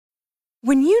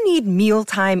When you need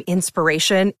mealtime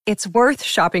inspiration, it's worth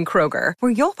shopping Kroger,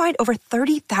 where you'll find over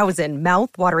 30,000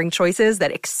 mouth-watering choices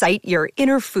that excite your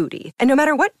inner foodie. And no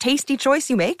matter what tasty choice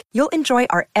you make, you'll enjoy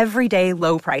our everyday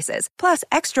low prices, plus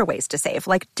extra ways to save,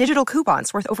 like digital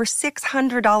coupons worth over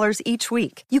 $600 each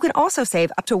week. You can also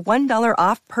save up to $1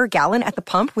 off per gallon at the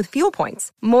pump with fuel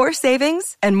points. More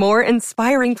savings and more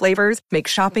inspiring flavors make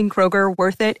shopping Kroger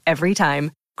worth it every time.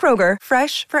 Kroger,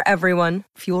 fresh for everyone.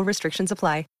 Fuel restrictions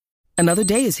apply. Another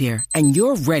day is here, and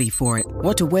you're ready for it.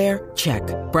 What to wear? Check.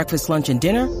 Breakfast, lunch, and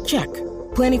dinner? Check.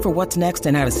 Planning for what's next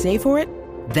and how to save for it?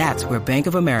 That's where Bank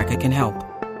of America can help.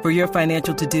 For your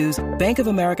financial to-dos, Bank of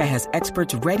America has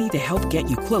experts ready to help get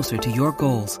you closer to your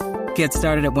goals. Get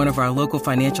started at one of our local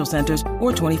financial centers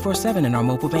or 24/7 in our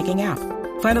mobile banking app.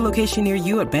 Find a location near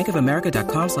you at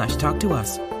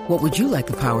bankofamerica.com/talktous. What would you like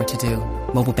the power to do?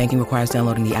 Mobile banking requires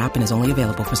downloading the app and is only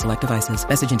available for select devices.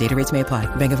 Message and data rates may apply.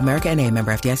 Bank of America NA,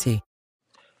 member FDIC.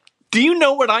 Do you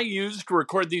know what I use to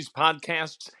record these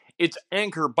podcasts? It's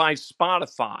Anchor by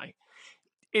Spotify.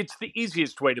 It's the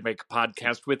easiest way to make a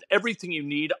podcast with everything you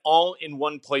need all in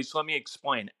one place. Let me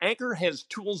explain. Anchor has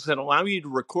tools that allow you to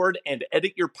record and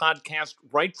edit your podcast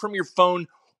right from your phone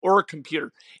or a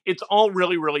computer. It's all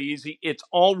really, really easy. It's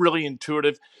all really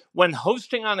intuitive. When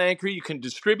hosting on Anchor, you can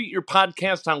distribute your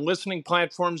podcast on listening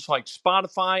platforms like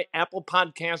Spotify, Apple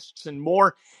Podcasts, and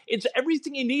more. It's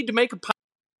everything you need to make a podcast.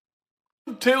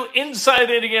 To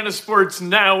Inside Indiana Sports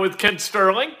Now with Kent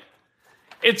Sterling.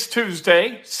 It's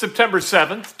Tuesday, September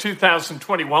 7th,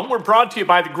 2021. We're brought to you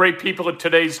by the great people at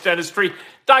Today's Dentistry.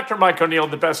 Dr. Mike O'Neill,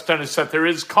 the best dentist that there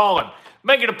is. Call him.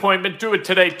 Make an appointment. Do it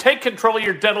today. Take control of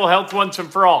your dental health once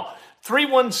and for all.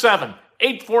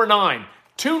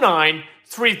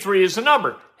 317-849-2933 is the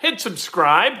number. Hit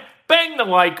subscribe. Bang the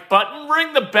like button.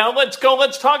 Ring the bell. Let's go.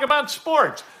 Let's talk about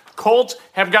sports. Colts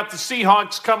have got the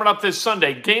Seahawks coming up this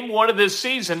Sunday, game one of this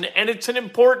season, and it's an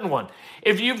important one.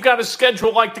 If you've got a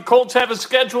schedule like the Colts have a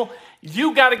schedule,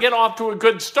 you got to get off to a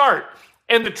good start.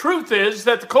 And the truth is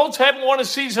that the Colts haven't won a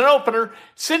season opener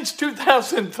since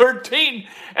 2013,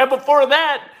 and before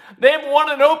that, they haven't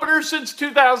won an opener since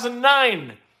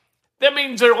 2009. That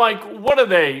means they're like, what are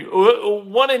they,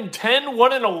 1-10,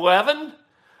 1-11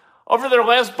 over their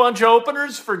last bunch of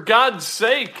openers? For God's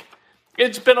sake.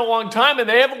 It's been a long time, and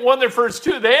they haven't won their first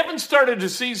two. They haven't started a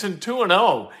season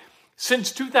 2-0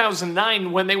 since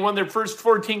 2009 when they won their first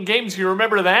 14 games. You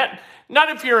remember that? Not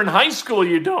if you're in high school,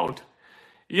 you don't.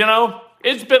 You know,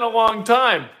 it's been a long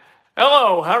time.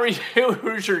 Hello, how are you,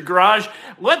 Hoosier Garage?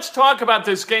 Let's talk about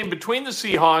this game between the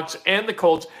Seahawks and the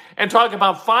Colts and talk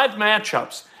about 5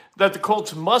 matchups that the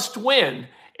Colts must win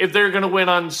if they're going to win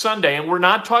on Sunday. And we're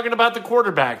not talking about the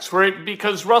quarterbacks, right?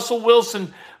 Because Russell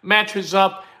Wilson matches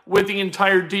up with the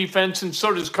entire defense, and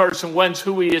so does Carson Wentz,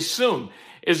 who we assume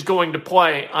is going to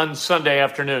play on Sunday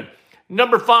afternoon.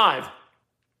 Number 5,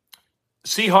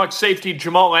 Seahawks safety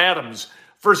Jamal Adams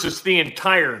versus the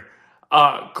entire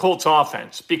Colts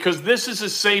offense, because this is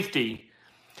a safety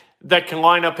that can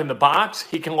line up in the box.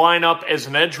 He can line up as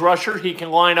an edge rusher. He can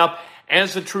line up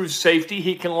as a true safety.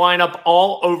 He can line up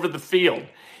all over the field.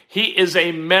 He is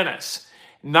a menace.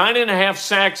 9.5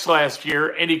 sacks last year,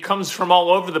 and he comes from all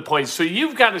over the place. So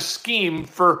you've got to scheme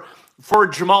for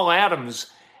Jamal Adams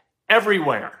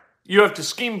everywhere. You have to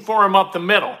scheme for him up the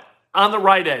middle, on the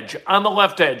right edge, on the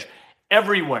left edge,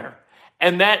 everywhere.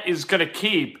 And that is going to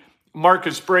keep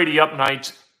Marcus Brady up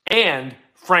nights and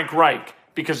Frank Reich.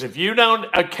 Because if you don't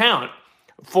account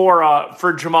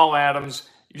for Jamal Adams,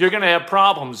 you're going to have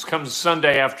problems come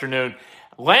Sunday afternoon.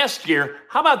 Last year,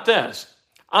 how about this?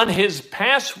 On his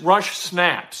pass rush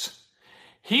snaps,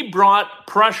 he brought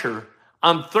pressure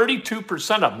on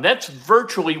 32% of them. That's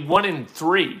virtually 1 in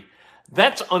 3.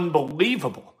 That's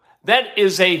unbelievable. That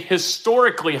is a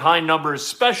historically high number,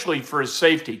 especially for a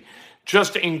safety.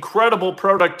 Just incredible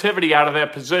productivity out of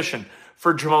that position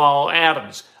for Jamal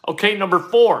Adams. Okay, number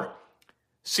 4,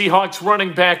 Seahawks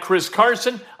running back Chris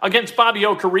Carson against Bobby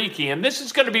Okereke. And this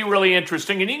is going to be really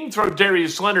interesting. And you can throw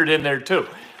Darius Leonard in there too.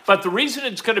 But the reason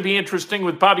it's going to be interesting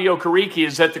with Bobby Okereke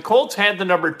is that the Colts had the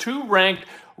number 2 ranked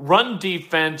run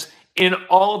defense in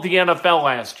all of the NFL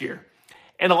last year.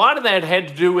 And a lot of that had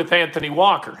to do with Anthony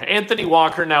Walker. Anthony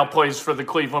Walker now plays for the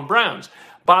Cleveland Browns.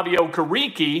 Bobby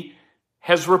Okereke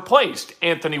has replaced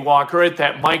Anthony Walker at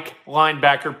that Mike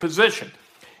linebacker position.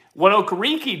 What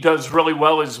Okereke does really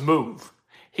well is move.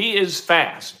 He is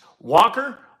fast.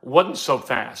 Walker wasn't so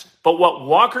fast. But what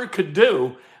Walker could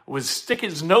do was stick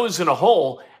his nose in a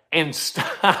hole and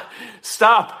stop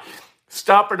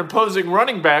an opposing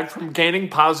running back from gaining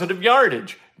positive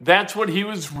yardage. That's what he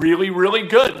was really, really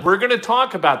good. We're going to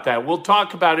talk about that. We'll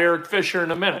talk about Eric Fisher in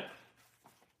a minute.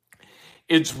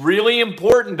 It's really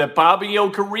important that Bobby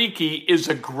Okereke is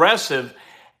aggressive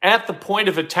at the point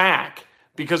of attack,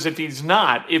 because if he's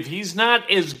not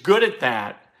as good at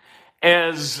that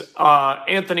as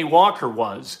Anthony Walker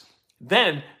was,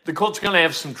 then the Colts are going to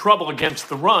have some trouble against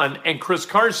the run, and Chris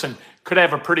Carson could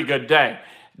have a pretty good day.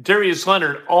 Darius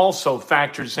Leonard also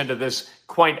factors into this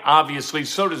quite obviously.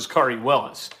 So does Khari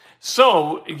Willis.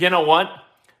 So, you know what?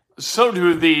 So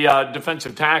do the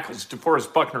defensive tackles,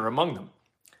 DeForest Buckner among them.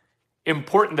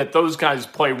 Important that those guys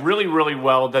play really, really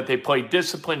well, that they play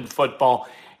disciplined football,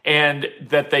 and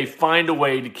that they find a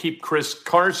way to keep Chris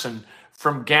Carson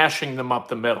from gashing them up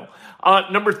the middle.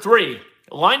 Number 3,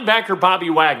 linebacker Bobby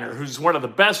Wagner, who's one of the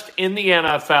best in the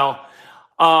NFL,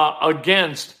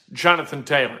 against Jonathan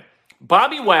Taylor.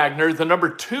 Bobby Wagner, the number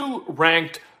 2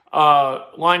 ranked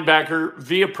linebacker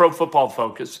via Pro Football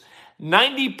Focus.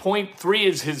 90.3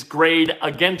 is his grade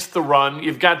against the run.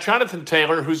 You've got Jonathan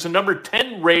Taylor, who's a number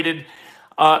 10 rated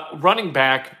running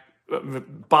back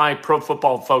by Pro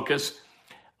Football Focus.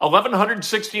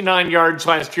 1,169 yards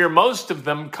last year, most of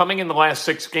them coming in the last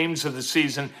 6 games of the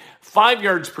season. 5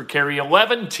 yards per carry,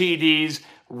 11 TDs,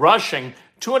 rushing,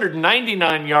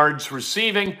 299 yards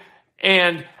receiving,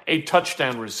 and a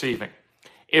touchdown receiving.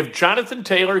 If Jonathan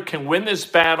Taylor can win this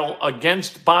battle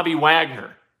against Bobby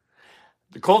Wagner,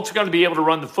 the Colts are going to be able to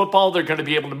run the football. They're going to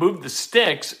be able to move the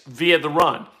sticks via the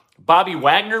run. Bobby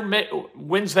Wagner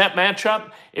wins that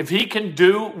matchup. If he can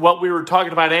do what we were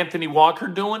talking about Anthony Walker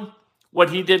doing, what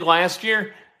he did last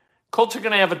year, Colts are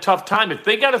going to have a tough time. If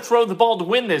they got to throw the ball to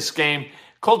win this game,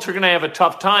 Colts are going to have a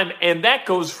tough time, and that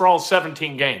goes for all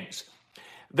 17 games.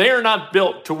 They are not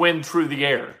built to win through the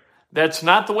air. That's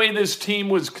not the way this team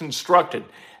was constructed.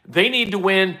 They need to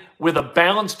win with a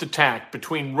balanced attack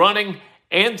between running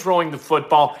and throwing the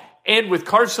football, and with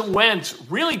Carson Wentz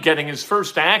really getting his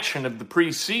first action of the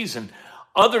preseason,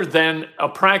 other than a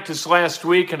practice last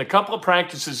week and a couple of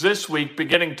practices this week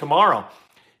beginning tomorrow.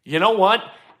 You know what?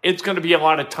 It's going to be a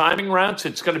lot of timing routes.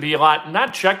 It's going to be a lot,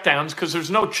 not checkdowns, because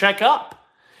there's no check up.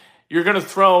 You're going to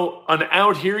throw an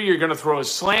out here. You're going to throw a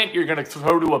slant. You're going to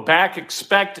throw to a back.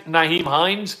 Expect Nyheim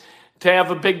Hines to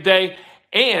have a big day.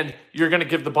 And you're going to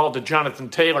give the ball to Jonathan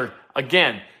Taylor.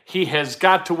 Again, he has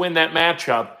got to win that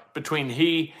matchup between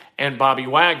he and Bobby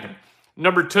Wagner.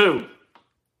 Number 2,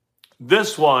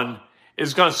 this one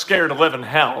is going to scare the living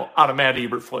hell out of Matt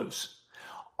Eberflus.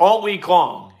 All week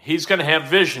long, he's going to have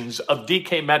visions of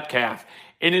DK Metcalf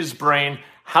in his brain.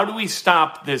 How do we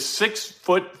stop this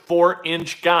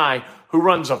 6'4" guy who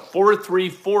runs a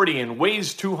 4.3 40 and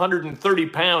weighs 230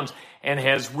 pounds and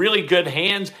has really good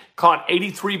hands, caught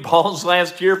 83 balls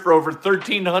last year for over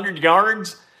 1,300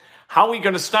 yards? How are we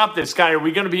going to stop this guy? Are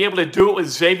we going to be able to do it with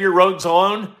Xavier Rhodes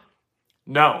alone?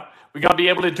 No. We got to be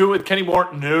able to do it with Kenny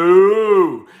Moore?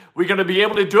 No. We going to be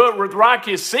able to do it with Rock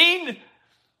Ya-Sin?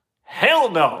 Hell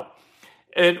no.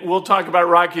 And we'll talk about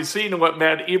Rock Ya-Sin and what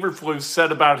Matt Eberflus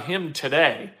said about him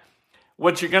today.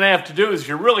 What you're going to have to do is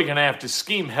you're really going to have to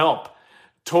scheme help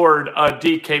toward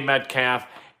DK Metcalf.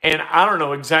 And I don't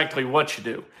know exactly what you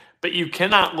do, but you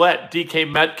cannot let DK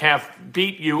Metcalf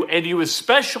beat you, and you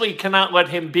especially cannot let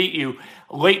him beat you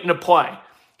late in the play.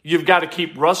 You've got to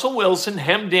keep Russell Wilson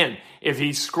hemmed in. If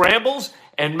he scrambles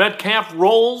and Metcalf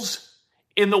rolls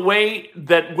in the way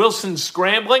that Wilson's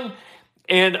scrambling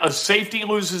and a safety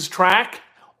loses track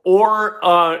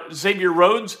or Xavier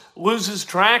Rhodes loses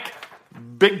track,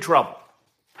 big trouble.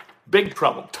 Big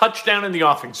trouble. Touchdown in the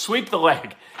offing. Sweep the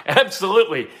leg.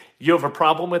 Absolutely. You have a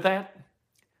problem with that?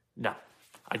 No,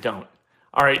 I don't.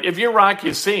 All right, if you're Rock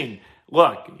Ya-Sin,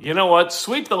 look, you know what?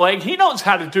 Sweep the leg. He knows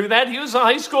how to do that. He was a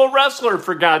high school wrestler,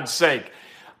 for God's sake.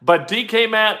 But DK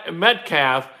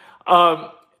Metcalf,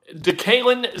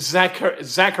 DeKalin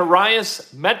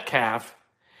Zacharias Metcalf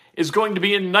is going to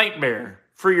be a nightmare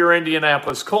for your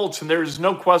Indianapolis Colts, and there is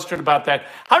no question about that.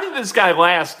 How did this guy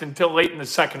last until late in the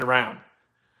second round?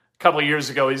 A couple of years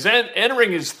ago. He's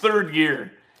entering his 3rd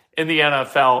year in the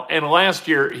NFL, and last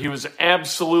year he was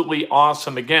absolutely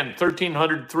awesome. Again,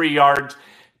 1,303 yards,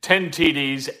 10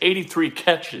 TDs, 83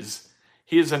 catches.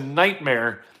 He is a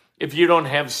nightmare if you don't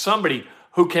have somebody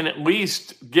who can at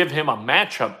least give him a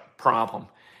matchup problem.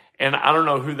 And I don't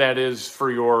know who that is for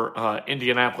your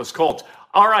Indianapolis Colts.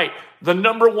 All right, the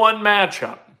number 1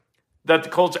 matchup that the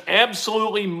Colts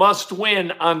absolutely must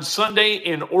win on Sunday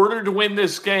in order to win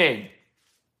this game,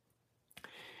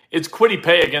 it's Kwity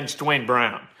Paye against Duane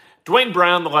Brown. Duane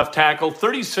Brown, the left tackle,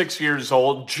 36 years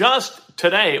old. Just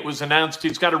today it was announced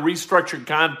he's got a restructured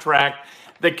contract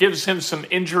that gives him some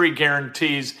injury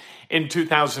guarantees in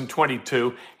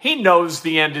 2022. He knows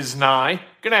the end is nigh.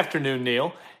 Good afternoon,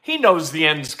 Neil. He knows the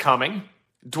end's coming.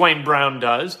 Duane Brown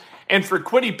does. And for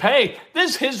Kwity Paye,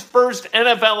 this is his first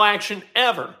NFL action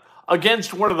ever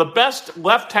against one of the best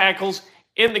left tackles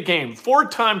in the game.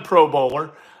 4-time Pro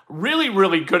Bowler, really,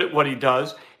 really good at what he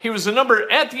does. He was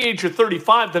at the age of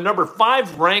 35, the number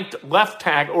 5 ranked left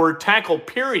tackle or tackle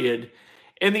period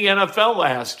in the NFL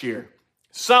last year.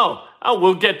 So,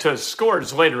 we'll get to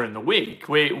scores later in the week.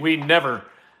 We never,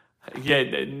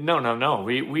 no.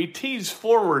 We tease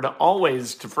forward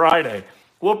always to Friday.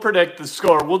 We'll predict the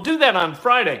score. We'll do that on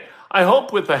Friday. I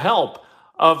hope with the help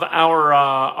of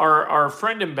our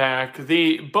friend and back,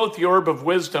 both the Orb of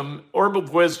Wisdom. Orb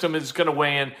of Wisdom is going to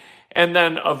weigh in. And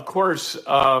then, of course,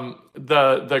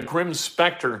 the Grim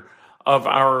Spectre of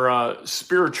our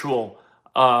spiritual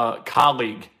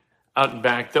colleague out and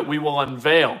back that we will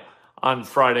unveil on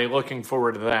Friday. Looking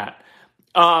forward to that.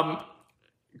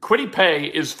 Kwity Paye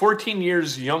is 14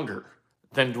 years younger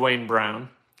than Duane Brown,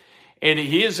 and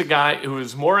he is a guy who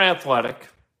is more athletic,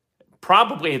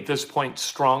 probably at this point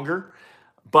stronger,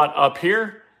 but up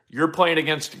here, you're playing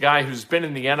against a guy who's been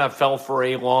in the NFL for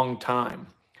a long time,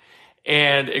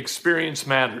 and experience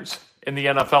matters in the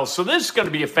NFL. So this is going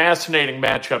to be a fascinating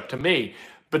matchup to me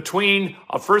between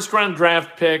a first-round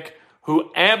draft pick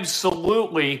who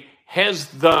absolutely has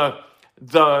the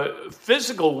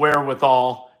physical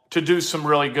wherewithal to do some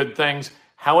really good things.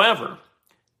 However,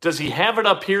 does he have it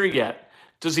up here yet?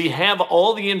 Does he have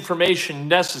all the information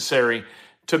necessary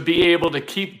to be able to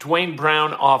keep Duane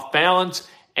Brown off balance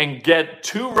and get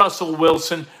to Russell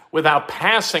Wilson without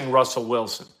passing Russell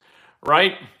Wilson,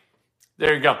 right?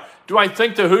 There you go. Do I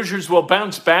think the Hoosiers will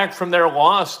bounce back from their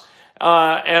loss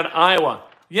at Iowa?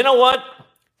 You know what?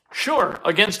 Sure.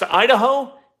 Against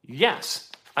Idaho?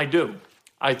 Yes, I do.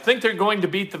 I think they're going to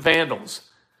beat the Vandals.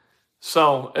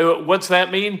 So what's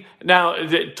that mean? Now,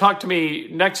 talk to me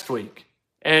next week,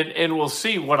 and we'll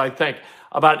see what I think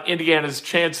about Indiana's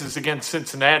chances against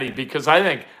Cincinnati, because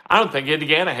I don't think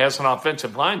Indiana has an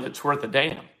offensive line that's worth a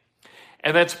damn.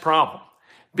 And that's a problem,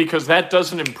 because that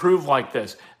doesn't improve like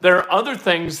this. There are other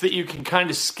things that you can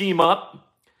kind of scheme up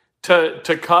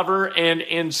to cover,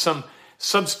 and some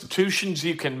substitutions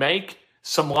you can make,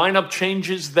 some lineup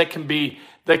changes that can be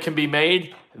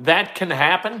made. That can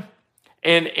happen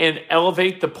and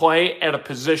elevate the play at a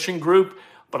position group.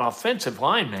 But offensive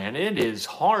line, man, it is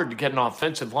hard to get an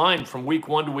offensive line from week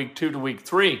 1 to week 2 to week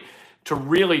 3 to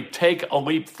really take a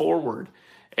leap forward.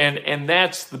 And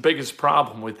that's the biggest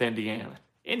problem with Indiana.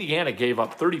 Indiana gave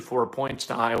up 34 points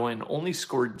to Iowa and only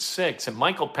scored 6. And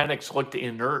Michael Penix looked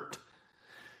inert.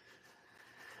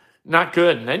 Not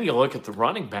good. And then you look at the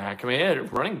running back. I mean,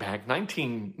 running back,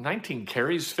 19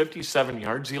 carries, 57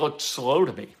 yards. He looked slow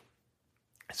to me.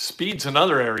 Speed's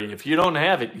another area. If you don't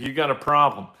have it, you got a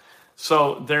problem.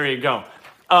 So there you go.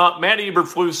 Matt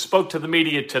Eberflus spoke to the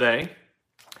media today.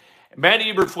 Matt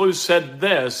Eberflus said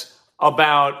this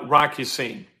about Rock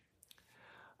Ya-Sin.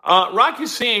 Rock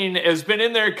Ya-Sin has been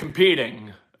in there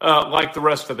competing like the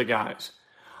rest of the guys.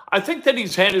 I think that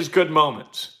he's had his good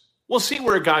moments. We'll see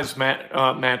where guys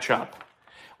match up.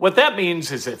 What that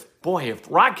means is if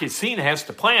Rock Ya-Sin has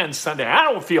to play on Sunday,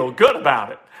 I don't feel good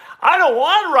about it. I don't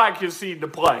want Rock Ya-Sin to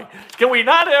play. Can we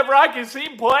not have Rock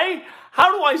Ya-Sin play?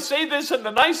 How do I say this in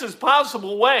the nicest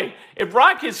possible way? If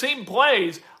Rock Ya-Sin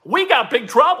plays, we got big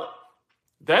trouble.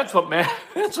 That's what Matt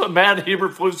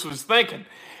Eberflus was thinking.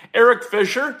 Eric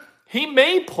Fisher, he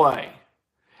may play.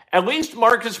 At least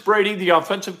Marcus Brady, the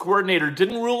offensive coordinator,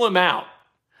 didn't rule him out.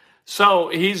 So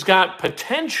he's got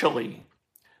potentially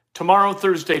tomorrow,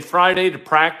 Thursday, Friday to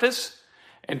practice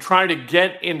and try to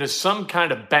get into some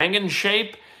kind of banging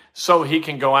shape so he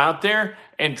can go out there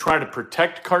and try to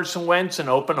protect Carson Wentz and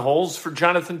open holes for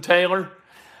Jonathan Taylor.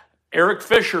 Eric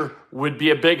Fisher would be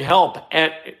a big help.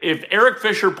 If Eric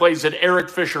Fisher plays at Eric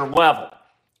Fisher level,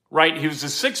 right? He was the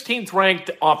 16th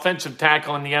ranked offensive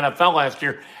tackle in the NFL last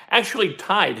year. Actually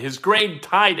tied. His grade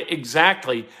tied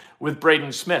exactly with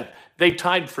Braden Smith. They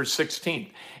tied for 16th.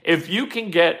 If you can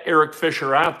get Eric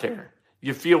Fisher out there,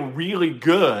 you feel really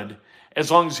good as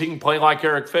long as he can play like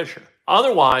Eric Fisher.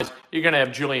 Otherwise, you're going to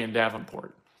have Julian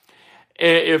Davenport.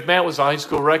 If Matt was a high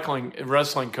school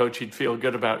wrestling coach, he'd feel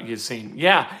good about Ya-Sin.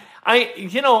 Yeah,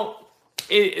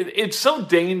 it's so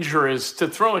dangerous to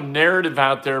throw a narrative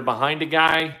out there behind a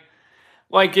guy.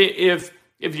 Like if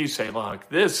you say, look,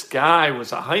 this guy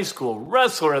was a high school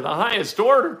wrestler of the highest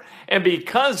order, and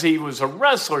because he was a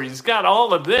wrestler, he's got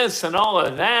all of this and all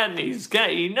of that, and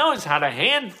he knows how to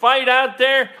hand fight out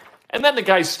there, and then the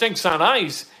guy stinks on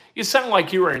ice, you sound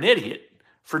like you were an idiot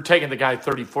for taking the guy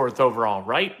 34th overall,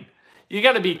 right? You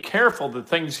got to be careful the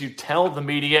things you tell the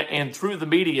media and through the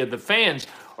media, the fans,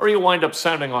 or you wind up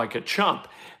sounding like a chump.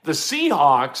 The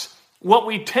Seahawks, what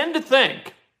we tend to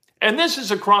think, And this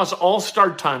is across all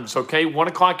start times, okay? 1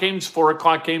 o'clock games, 4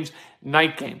 o'clock games,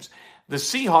 night games. The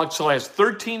Seahawks, the last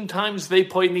 13 times they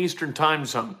played in the Eastern time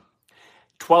zone,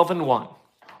 12-1.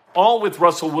 All with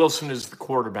Russell Wilson as the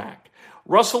quarterback.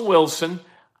 Russell Wilson,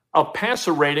 a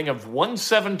passer rating of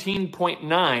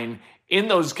 117.9 in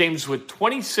those games with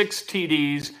 26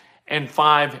 TDs and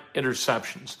 5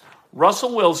 interceptions.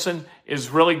 Russell Wilson is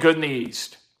really good in the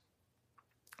East.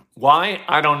 Why?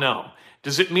 I don't know.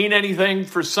 Does it mean anything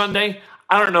for Sunday?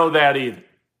 I don't know that either.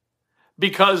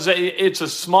 Because it's a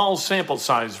small sample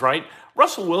size, right?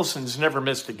 Russell Wilson's never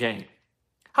missed a game.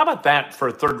 How about that for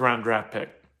a third-round draft pick?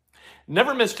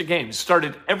 Never missed a game.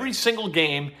 Started every single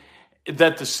game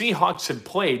that the Seahawks had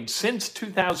played since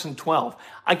 2012.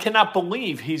 I cannot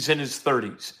believe he's in his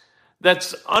 30s.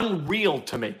 That's unreal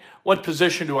to me. What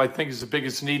position do I think is the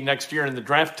biggest need next year in the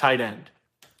draft? Tight end.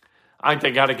 I think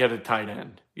they got to get a tight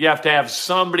end. You have to have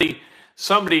somebody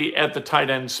at the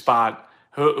tight end spot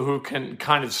who can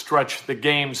kind of stretch the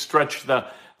game, stretch the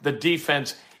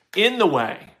defense in the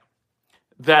way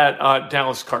that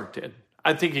Dallas Clark did.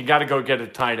 I think you got to go get a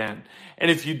tight end. And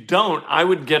if you don't, I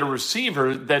would get a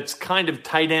receiver that's kind of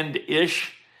tight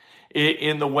end-ish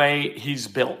in the way he's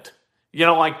built. You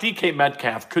know, like DK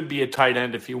Metcalf could be a tight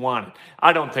end if you wanted.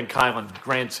 I don't think Kylen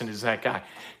Granson is that guy.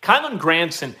 Kylen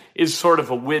Granson is sort of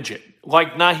a widget.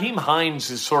 Like Nyheim Hines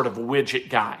is sort of a widget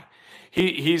guy.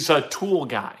 He's a tool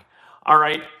guy. All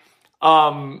right.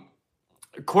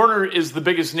 Corner is the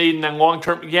biggest need, and then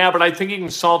long-term, yeah, but I think you can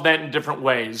solve that in different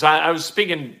ways. I was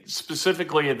speaking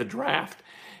specifically of the draft.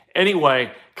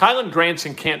 Anyway, Kylen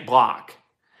Granson can't block,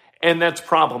 and that's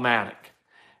problematic.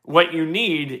 What you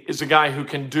need is a guy who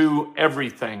can do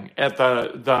everything at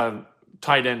the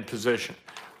tight end position.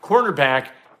 Cornerback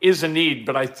is a need,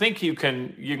 but I think you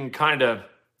can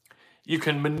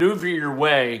maneuver your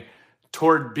way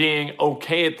toward being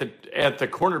okay at the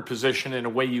corner position in a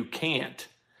way you can't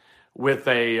with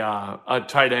a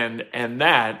tight end, and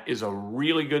that is a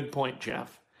really good point,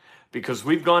 Jeff, because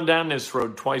we've gone down this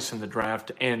road twice in the draft,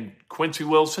 and Quincy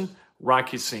Wilson,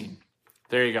 Rock Ya-Sin.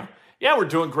 There you go. Yeah, we're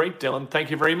doing great, Dylan.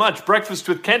 Thank you very much. Breakfast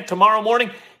with Kent tomorrow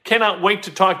morning. Cannot wait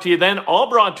to talk to you then. All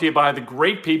brought to you by the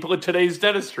great people at Today's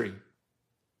Dentistry.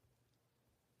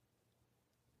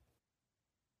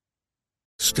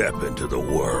 Step into the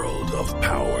world of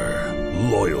power,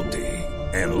 loyalty,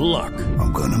 and luck.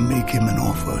 I'm gonna make him an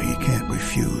offer he can't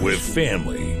refuse. With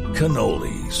family,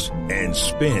 cannolis, and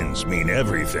spins mean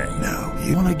everything. Now,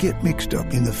 you wanna get mixed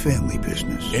up in the family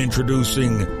business.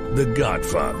 Introducing The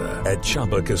Godfather at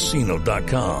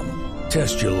ChumbaCasino.com.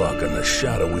 Test your luck in the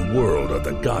shadowy world of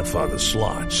The Godfather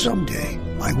slot. Someday,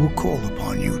 I will call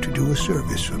upon you to do a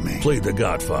service for me. Play The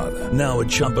Godfather, now at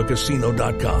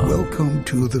ChumbaCasino.com. Welcome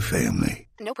to the family.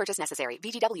 No purchase necessary.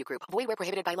 VGW Group. Void where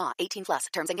prohibited by law.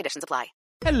 18+. Terms and conditions apply.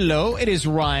 Hello, it is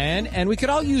Ryan, and we could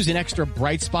all use an extra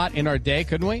bright spot in our day,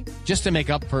 couldn't we? Just to make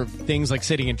up for things like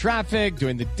sitting in traffic,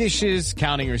 doing the dishes,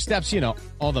 counting your steps, you know,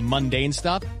 all the mundane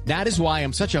stuff. That is why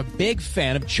I'm such a big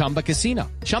fan of Chumba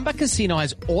Casino. Chumba Casino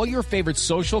has all your favorite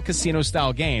social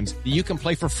casino-style games that you can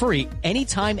play for free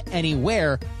anytime,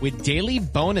 anywhere with daily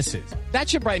bonuses. That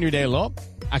should brighten your day a little.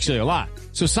 Actually, a lot.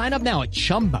 So sign up now at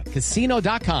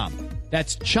ChumbaCasino.com.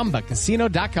 That's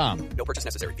ChumbaCasino.com. No purchase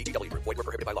necessary. VGW Group. Void where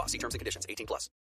prohibited by law. See terms and conditions. 18+.